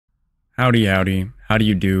Howdy, howdy. How do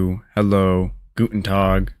you do? Hello, guten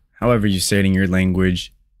tag, however you say it in your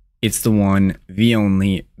language. It's the one, the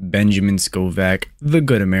only, Benjamin Scovach, the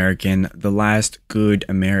good American, the last good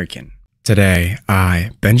American. Today,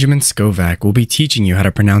 I, Benjamin Scovach, will be teaching you how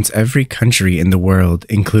to pronounce every country in the world,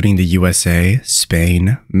 including the USA,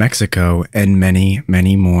 Spain, Mexico, and many,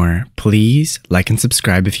 many more. Please like and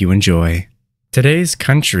subscribe if you enjoy. Today's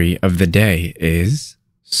country of the day is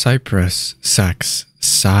Cyprus SEX.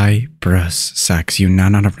 Cyprus SEX. You now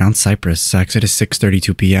know how to pronounce Cyprus SEX. It is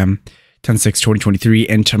 6:32 p.m. 10/6/2023,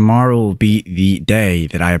 and tomorrow will be the day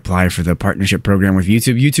that I apply for the partnership program with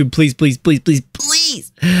YouTube. YouTube, please, please, please, please,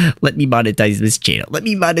 please let me monetize this channel. Let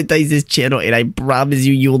me monetize this channel, and I promise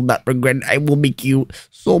you, you will not regret it. I will make you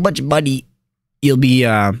so much money. You'll be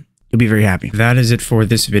very happy. That is it for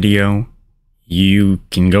this video. You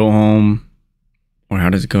can go home. Or how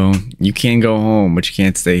does it go? You can go home, but you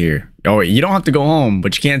can't stay here. Oh, wait, you don't have to go home,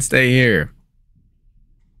 but you can't stay here.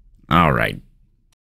 All right.